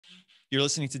You're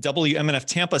listening to WMNF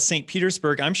Tampa, St.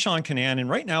 Petersburg. I'm Sean Kinane, and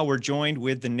right now we're joined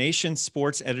with the Nation's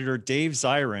sports editor, Dave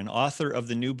Zirin, author of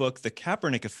the new book, The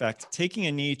Kaepernick Effect, Taking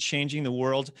a Knee, Changing the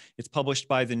World. It's published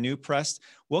by the New Press.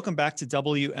 Welcome back to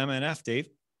WMNF, Dave.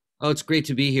 Oh, it's great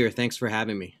to be here. Thanks for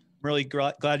having me. I'm really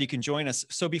glad you can join us.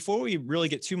 So before we really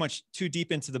get too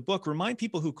deep into the book, remind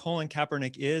people who Colin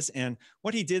Kaepernick is and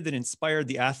what he did that inspired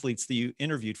the athletes that you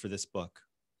interviewed for this book.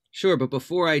 Sure, but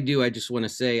before I do, I just want to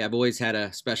say I've always had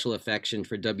a special affection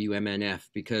for WMNF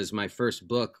because my first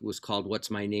book was called What's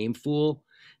My Name, Fool?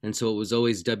 And so it was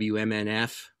always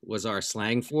WMNF was our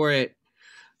slang for it.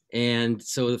 And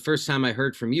so the first time I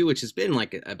heard from you, which has been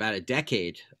like about a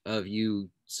decade of you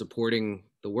supporting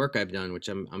the work I've done, which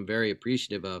I'm very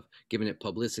appreciative of, giving it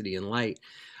publicity and light,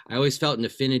 I always felt an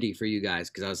affinity for you guys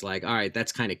because I was like, all right,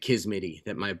 that's kind of kismety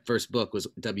that my first book was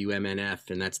WMNF,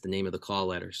 and that's the name of the call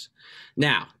letters.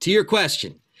 Now, to your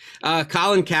question,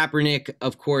 Colin Kaepernick,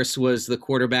 of course, was the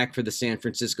quarterback for the San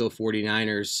Francisco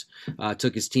 49ers,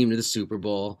 took his team to the Super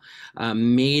Bowl,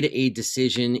 made a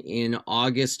decision in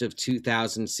August of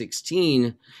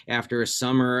 2016 after a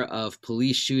summer of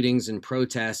police shootings and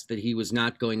protests that he was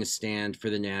not going to stand for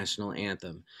the national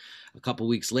anthem. A couple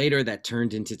weeks later, that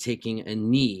turned into taking a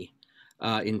knee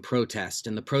in protest.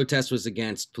 And the protest was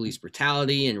against police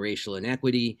brutality and racial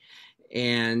inequity.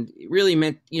 And it really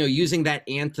meant, using that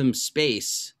anthem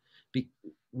space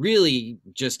really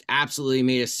just absolutely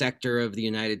made a sector of the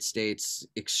United States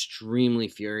extremely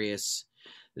furious.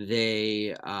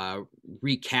 They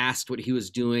recast what he was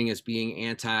doing as being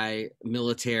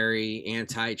anti-military,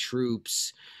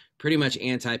 anti-troops, pretty much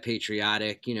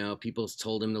anti-patriotic. People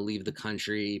told him to leave the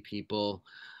country. People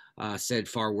said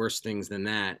far worse things than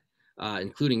that,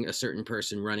 including a certain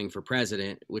person running for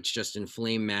president, which just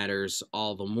inflamed matters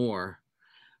all the more.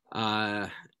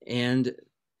 And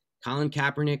Colin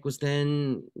Kaepernick was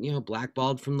then,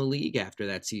 blackballed from the league after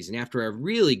that season, after a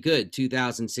really good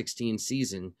 2016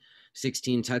 season,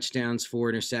 16 touchdowns,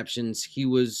 4 interceptions. He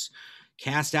was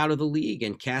cast out of the league,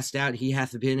 and cast out he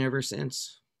hath been ever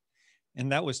since.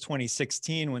 And that was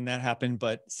 2016 when that happened.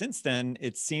 But since then,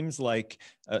 it seems like,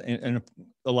 and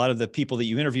a lot of the people that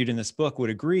you interviewed in this book would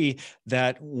agree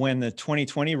that when the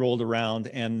 2020 rolled around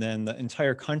and then the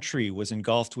entire country was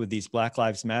engulfed with these Black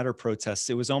Lives Matter protests,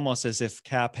 it was almost as if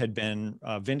Cap had been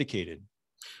vindicated.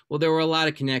 Well, there were a lot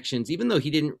of connections, even though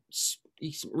he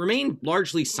remained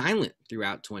largely silent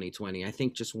throughout 2020. I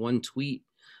think just one tweet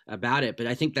about it, but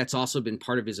I think that's also been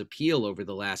part of his appeal over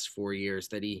the last 4 years,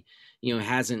 that he,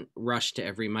 hasn't rushed to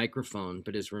every microphone,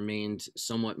 but has remained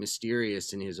somewhat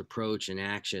mysterious in his approach and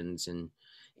actions and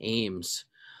aims.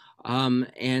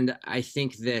 And I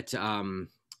think that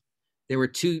there were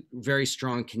two very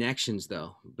strong connections,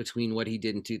 though, between what he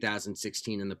did in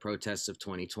 2016 and the protests of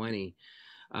 2020.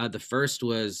 The first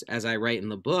was, as I write in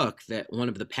the book, that one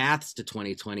of the paths to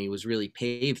 2020 was really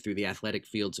paved through the athletic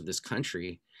fields of this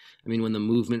country. I mean, when the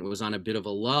movement was on a bit of a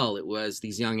lull, it was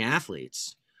these young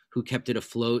athletes who kept it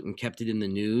afloat and kept it in the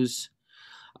news.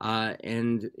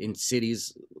 And in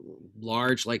cities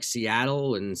large like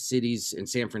Seattle, and cities in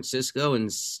San Francisco, and,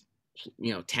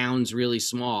 towns really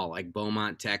small like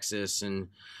Beaumont, Texas, and,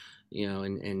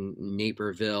 and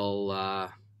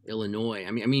Naperville, Illinois.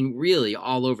 I mean, really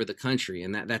all over the country.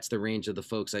 And that's the range of the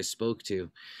folks I spoke to.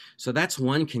 So that's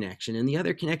one connection. And the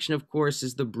other connection, of course,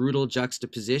 is the brutal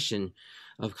juxtaposition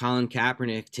of Colin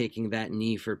Kaepernick taking that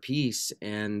knee for peace,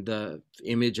 and the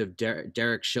image of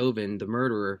Derek Chauvin, the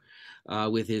murderer,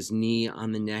 with his knee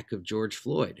on the neck of George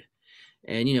Floyd.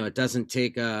 And, it doesn't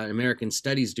take an American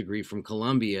Studies degree from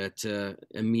Columbia to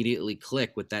immediately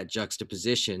click with that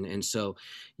juxtaposition. And so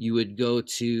you would go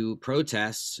to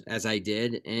protests, as I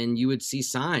did, and you would see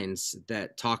signs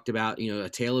that talked about, a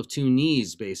tale of two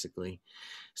knees, basically.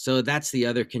 So that's the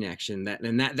other connection.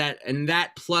 That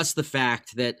plus the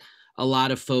fact that a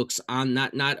lot of folks on,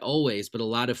 not always, but a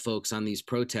lot of folks on these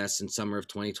protests in summer of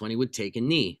 2020 would take a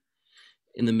knee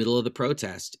in the middle of the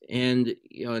protest. And,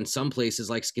 in some places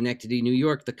like Schenectady, New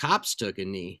York, the cops took a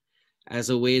knee as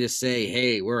a way to say,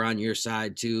 hey, we're on your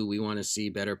side too. We want to see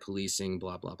better policing,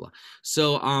 blah, blah, blah.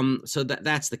 So,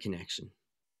 that's the connection.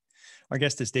 Our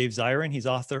guest is Dave Zirin. He's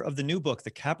author of the new book,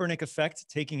 The Kaepernick Effect,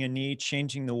 Taking a Knee,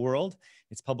 Changing the World.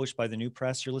 It's published by the New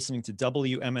Press. You're listening to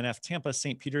WMNF Tampa,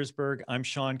 St. Petersburg. I'm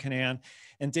Sean Kinane.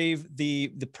 And Dave, the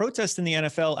protest in the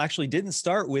NFL actually didn't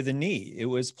start with a knee. It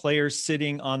was players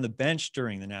sitting on the bench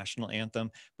during the national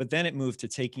anthem, but then it moved to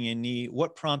taking a knee.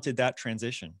 What prompted that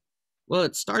transition? Well,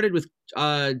 it started with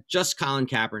just Colin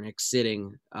Kaepernick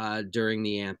sitting during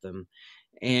the anthem,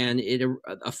 and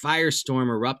a firestorm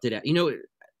erupted.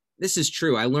 this is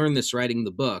true. I learned this writing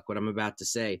the book, what I'm about to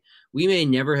say. We may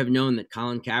never have known that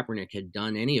Colin Kaepernick had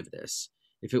done any of this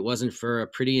if it wasn't for a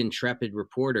pretty intrepid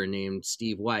reporter named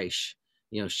Steve Weish.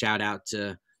 Shout out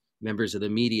to members of the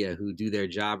media who do their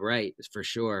job right, for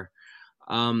sure.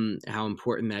 How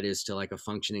important that is to like a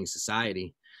functioning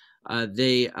society.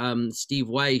 Steve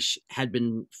Weish had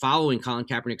been following Colin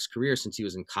Kaepernick's career since he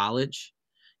was in college.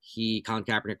 Colin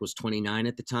Kaepernick was 29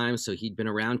 at the time, so he'd been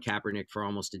around Kaepernick for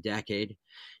almost a decade.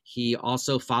 He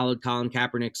also followed Colin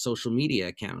Kaepernick's social media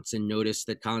accounts and noticed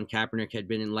that Colin Kaepernick had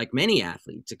been, like many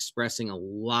athletes, expressing a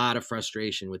lot of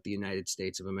frustration with the United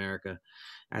States of America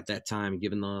at that time,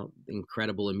 given the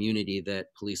incredible immunity that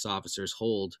police officers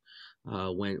hold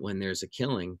when there's a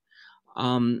killing.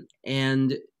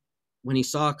 And when he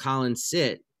saw Colin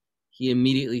sit, he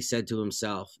immediately said to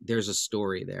himself, there's a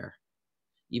story there.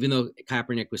 Even though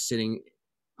Kaepernick was sitting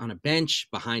on a bench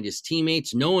behind his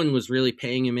teammates, no one was really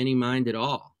paying him any mind at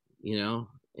all.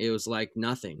 It was like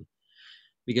nothing,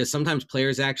 because sometimes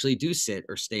players actually do sit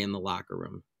or stay in the locker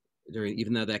room,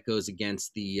 even though that goes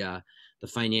against the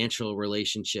financial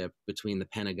relationship between the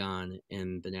Pentagon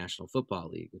and the National Football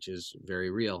League, which is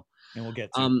very real. And we'll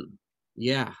get to.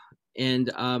 Yeah. And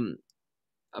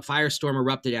a firestorm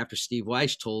erupted after Steve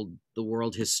Weish told the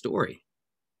world his story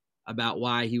about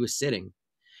why he was sitting.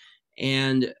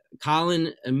 And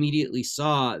Colin immediately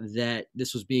saw that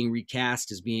this was being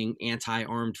recast as being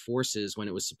anti-armed forces when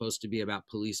it was supposed to be about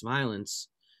police violence.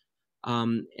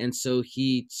 And so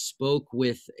he spoke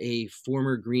with a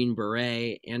former Green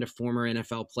Beret and a former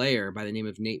NFL player by the name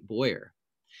of Nate Boyer.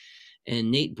 And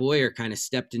Nate Boyer kind of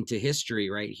stepped into history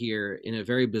right here in a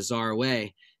very bizarre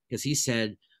way, because he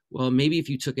said, well, maybe if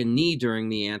you took a knee during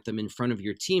the anthem in front of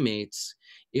your teammates,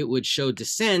 it would show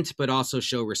dissent, but also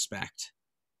show respect.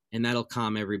 And that'll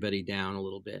calm everybody down a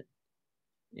little bit.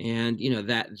 And,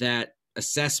 that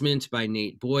assessment by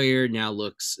Nate Boyer now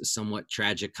looks somewhat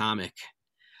tragicomic,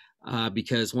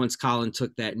 because once Colin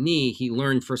took that knee, he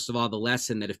learned, first of all, the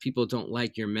lesson that if people don't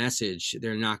like your message,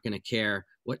 they're not going to care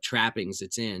what trappings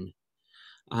it's in.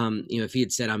 If he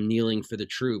had said, I'm kneeling for the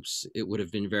troops, it would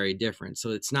have been very different. So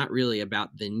it's not really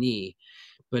about the knee,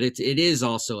 but it is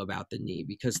also about the knee,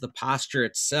 because the posture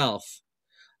itself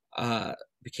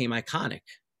became iconic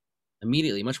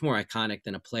immediately, much more iconic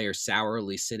than a player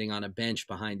sourly sitting on a bench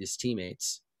behind his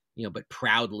teammates, but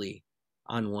proudly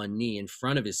on one knee in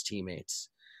front of his teammates.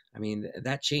 I mean,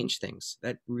 that changed things.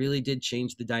 That really did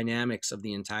change the dynamics of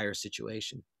the entire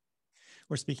situation.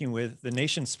 We're speaking with the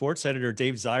Nation's sports editor,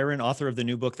 Dave Zirin, author of the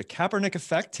new book, The Kaepernick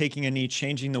Effect, Taking a Knee,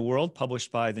 Changing the World,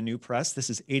 published by the New Press. This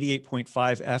is 88.5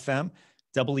 FM,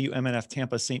 WMNF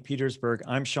Tampa, St. Petersburg.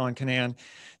 I'm Sean Kinane.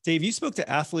 Dave, you spoke to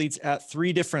athletes at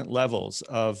 3 different levels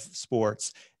of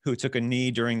sports who took a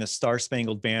knee during the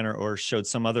Star-Spangled Banner or showed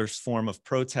some other form of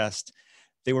protest.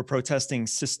 They were protesting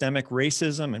systemic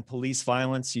racism and police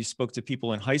violence. You spoke to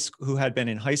people in high school who had been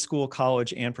in high school,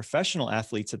 college, and professional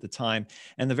athletes at the time.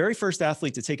 And the very first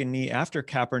athlete to take a knee after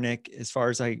Kaepernick, as far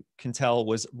as I can tell,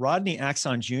 was Rodney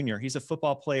Axon Jr. He's a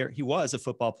football player. He was a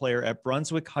football player at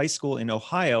Brunswick High School in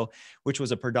Ohio, which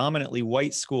was a predominantly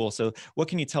white school. So what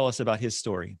can you tell us about his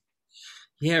story?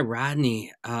 Yeah,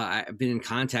 Rodney, I've been in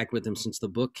contact with him since the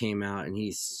book came out, and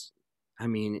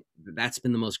that's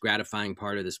been the most gratifying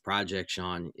part of this project,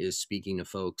 Sean, is speaking to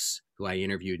folks who I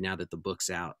interviewed now that the book's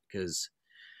out, because,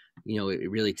 we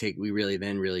really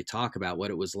then talk about what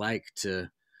it was like to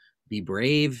be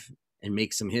brave and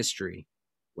make some history,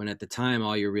 when at the time,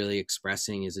 all you're really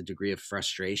expressing is a degree of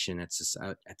frustration at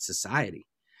society.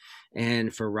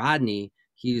 And for Rodney,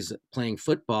 he's playing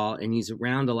football and he's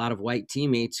around a lot of white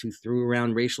teammates who threw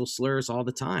around racial slurs all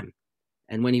the time.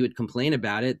 And when he would complain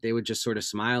about it, they would just sort of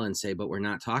smile and say, but we're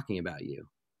not talking about you.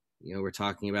 We're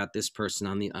talking about this person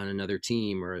on another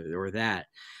team or that.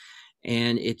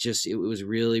 And it was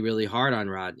really, really hard on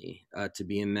Rodney to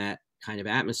be in that kind of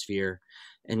atmosphere.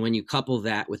 And when you couple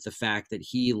that with the fact that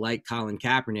he, like Colin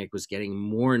Kaepernick, was getting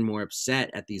more and more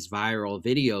upset at these viral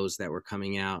videos that were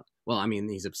coming out. Well,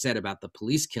 he's upset about the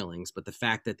police killings, but the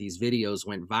fact that these videos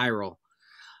went viral,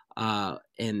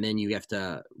 and then you have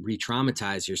to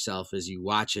re-traumatize yourself as you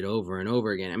watch it over and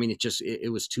over again.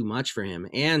 It was too much for him.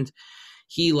 And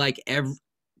he, like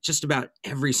just about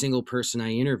every single person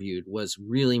I interviewed, was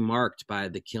really marked by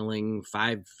the killing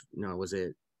 4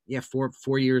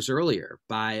 years earlier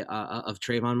of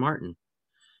Trayvon Martin.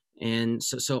 And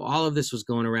so all of this was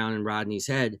going around in Rodney's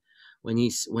head when he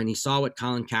saw what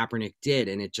Colin Kaepernick did,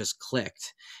 and it just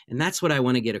clicked. And that's what I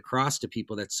want to get across to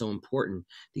people. That's so important.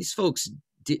 These folks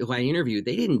who I interviewed,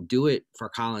 they didn't do it for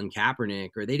Colin Kaepernick,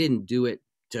 or they didn't do it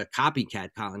to copycat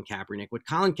Colin Kaepernick. What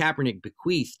Colin Kaepernick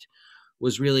bequeathed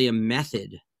was really a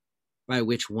method by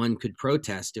which one could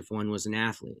protest if one was an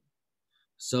athlete.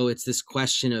 So it's this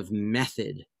question of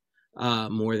method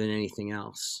more than anything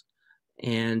else,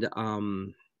 and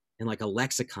like a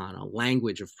lexicon, a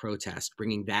language of protest,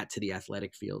 bringing that to the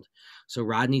athletic field. So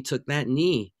Rodney took that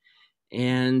knee,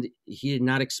 and he did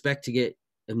not expect to get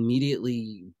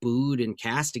immediately booed and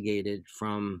castigated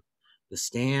from the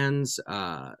stands.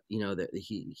 That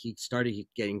he started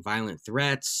getting violent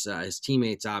threats. His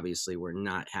teammates obviously were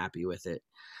not happy with it,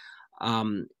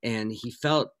 and he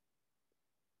felt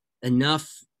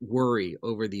enough worry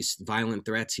over these violent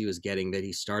threats he was getting that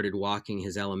he started walking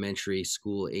his elementary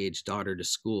school age daughter to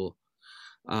school,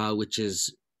 which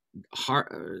is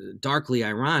darkly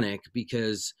ironic,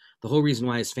 because the whole reason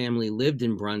why his family lived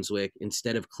in Brunswick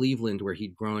instead of Cleveland, where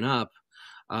he'd grown up,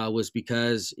 was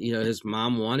because his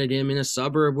mom wanted him in a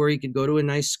suburb where he could go to a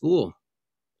nice school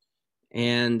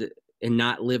and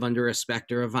not live under a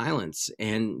specter of violence.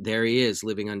 And there he is,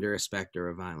 living under a specter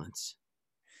of violence.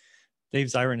 Dave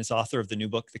Zirin is author of the new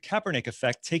book, The Kaepernick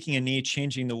Effect, Taking a Knee,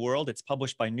 Changing the World. It's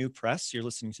published by New Press. You're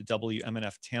listening to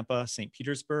WMNF Tampa, St.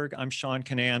 Petersburg. I'm Sean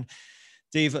Kinane.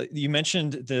 Dave, you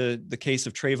mentioned the case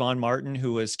of Trayvon Martin,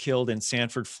 who was killed in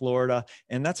Sanford, Florida,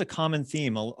 and that's a common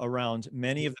theme around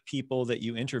many of the people that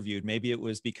you interviewed. Maybe it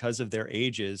was because of their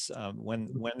ages,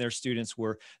 when their students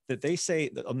were, that they say,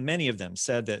 many of them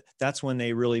said that that's when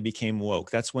they really became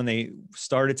woke. That's when they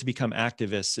started to become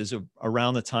activists, is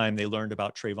around the time they learned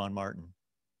about Trayvon Martin.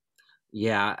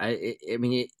 Yeah, I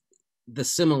mean, the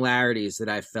similarities that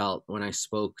I felt when I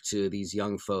spoke to these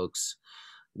young folks,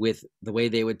 with the way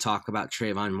they would talk about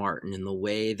Trayvon Martin and the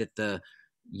way that the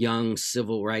young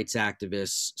civil rights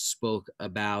activists spoke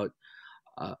about,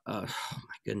 oh my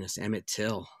goodness, Emmett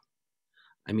Till.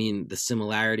 I mean, the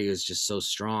similarity is just so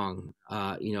strong.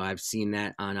 I've seen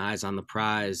that on Eyes on the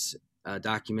Prize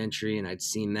documentary, and I'd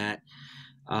seen that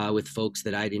with folks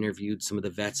that I'd interviewed, some of the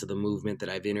vets of the movement that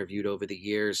I've interviewed over the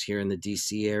years here in the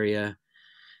DC area.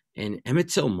 And Emmett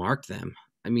Till marked them.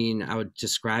 I mean, I would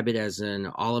describe it as an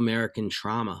all-American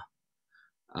trauma,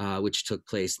 which took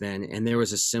place then. And there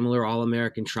was a similar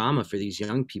all-American trauma for these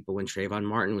young people when Trayvon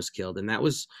Martin was killed. And that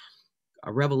was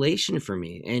a revelation for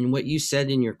me. And what you said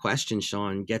in your question,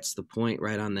 Sean, gets the point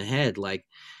right on the head. Like,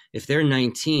 if they're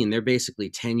 19, they're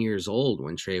basically 10 years old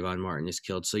when Trayvon Martin is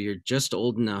killed. So you're just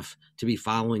old enough to be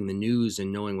following the news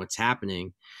and knowing what's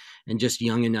happening, and just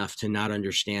young enough to not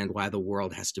understand why the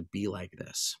world has to be like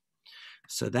this.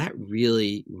 So that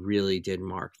really, really did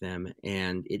mark them,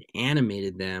 and it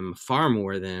animated them far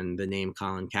more than the name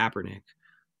Colin Kaepernick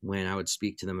when I would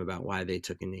speak to them about why they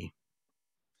took a knee.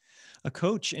 A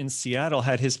coach in Seattle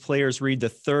had his players read the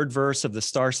third verse of the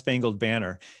Star-Spangled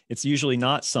Banner. It's usually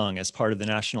not sung as part of the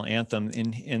national anthem.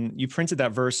 And you printed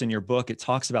that verse in your book. It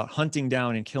talks about hunting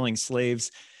down and killing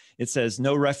slaves. It says,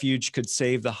 "No refuge could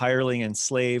save the hireling and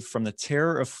slave from the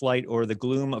terror of flight or the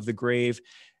gloom of the grave.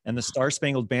 And the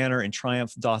Star-Spangled Banner in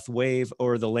triumph doth wave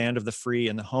o'er the land of the free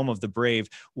and the home of the brave."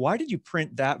 Why did you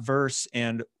print that verse,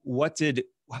 and what did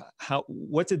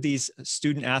these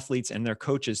student athletes and their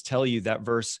coaches tell you that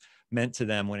verse meant to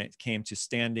them when it came to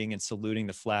standing and saluting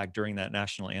the flag during that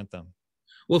national anthem?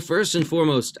 Well, first and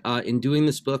foremost, in doing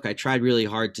this book, I tried really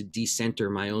hard to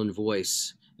decenter my own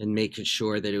voice and make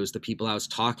sure that it was the people I was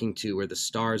talking to were the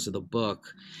stars of the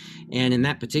book. And in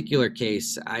that particular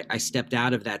case, I stepped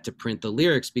out of that to print the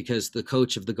lyrics because the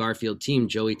coach of the Garfield team,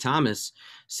 Joey Thomas,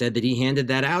 said that he handed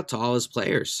that out to all his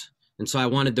players. And so I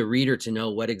wanted the reader to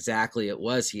know what exactly it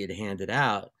was he had handed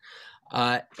out.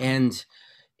 And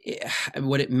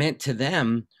what it meant to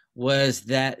them was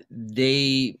that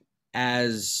they,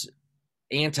 as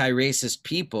anti-racist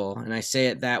people, and I say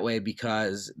it that way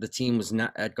because the team was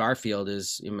not at Garfield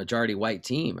is a majority white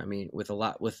team. I mean, with a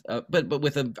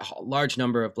large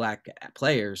number of black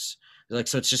players. So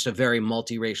it's just a very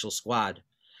multiracial squad,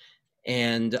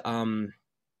 and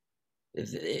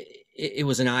it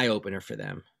was an eye opener for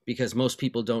them because most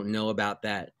people don't know about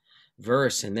that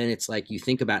verse. And then it's like you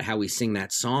think about how we sing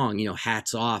that song,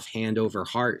 hats off, hand over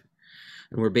heart,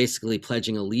 and we're basically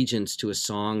pledging allegiance to a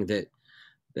song that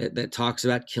talks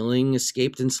about killing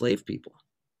escaped enslaved people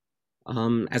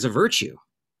as a virtue.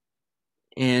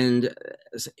 And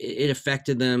it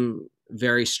affected them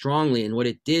very strongly. And what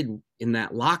it did in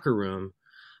that locker room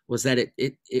was that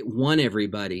it won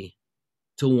everybody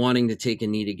to wanting to take a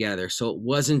knee together. So it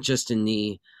wasn't just a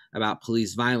knee about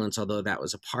police violence, although that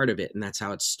was a part of it. And that's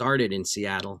how it started in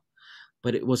Seattle.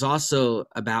 But it was also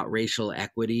about racial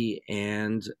equity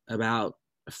and about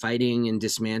fighting and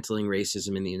dismantling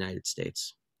racism in the United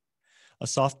States. A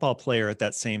softball player at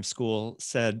that same school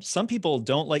said, "Some people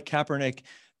don't like Kaepernick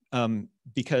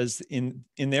because in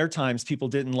their times, people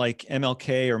didn't like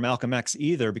MLK or Malcolm X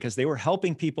either, because they were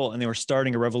helping people and they were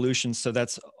starting a revolution. So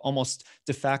that's almost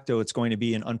de facto, it's going to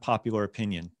be an unpopular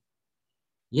opinion.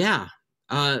 Yeah.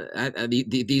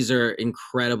 These are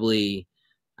incredibly,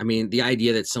 I mean, the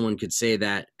idea that someone could say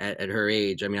that at her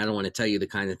age, I mean, I don't want to tell you the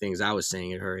kind of things I was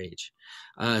saying at her age.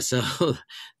 So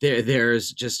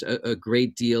there's just a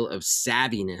great deal of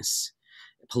savviness,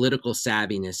 political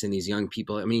savviness in these young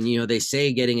people. I mean, you know, they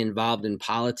say getting involved in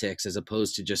politics as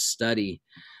opposed to just study,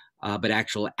 but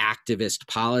actual activist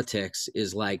politics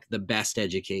is like the best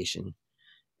education.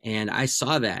 And I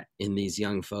saw that in these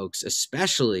young folks,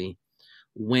 especially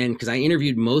because I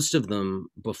interviewed most of them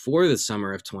before the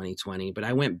summer of 2020, but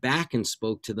I went back and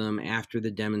spoke to them after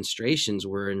the demonstrations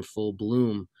were in full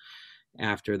bloom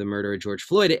after the murder of George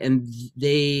Floyd. And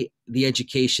the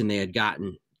education they had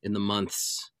gotten in the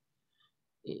months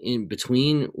in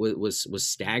between was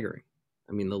staggering.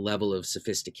 I mean, the level of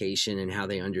sophistication and how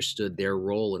they understood their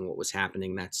role in what was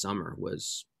happening that summer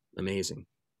was amazing.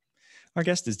 Our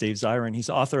guest is Dave Zirin. He's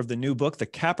author of the new book, The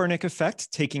Kaepernick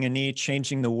Effect, Taking a Knee,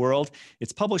 Changing the World.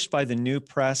 It's published by the New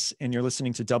Press, and you're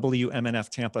listening to WMNF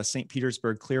Tampa, St.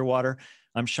 Petersburg, Clearwater.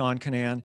 I'm Sean Kinane.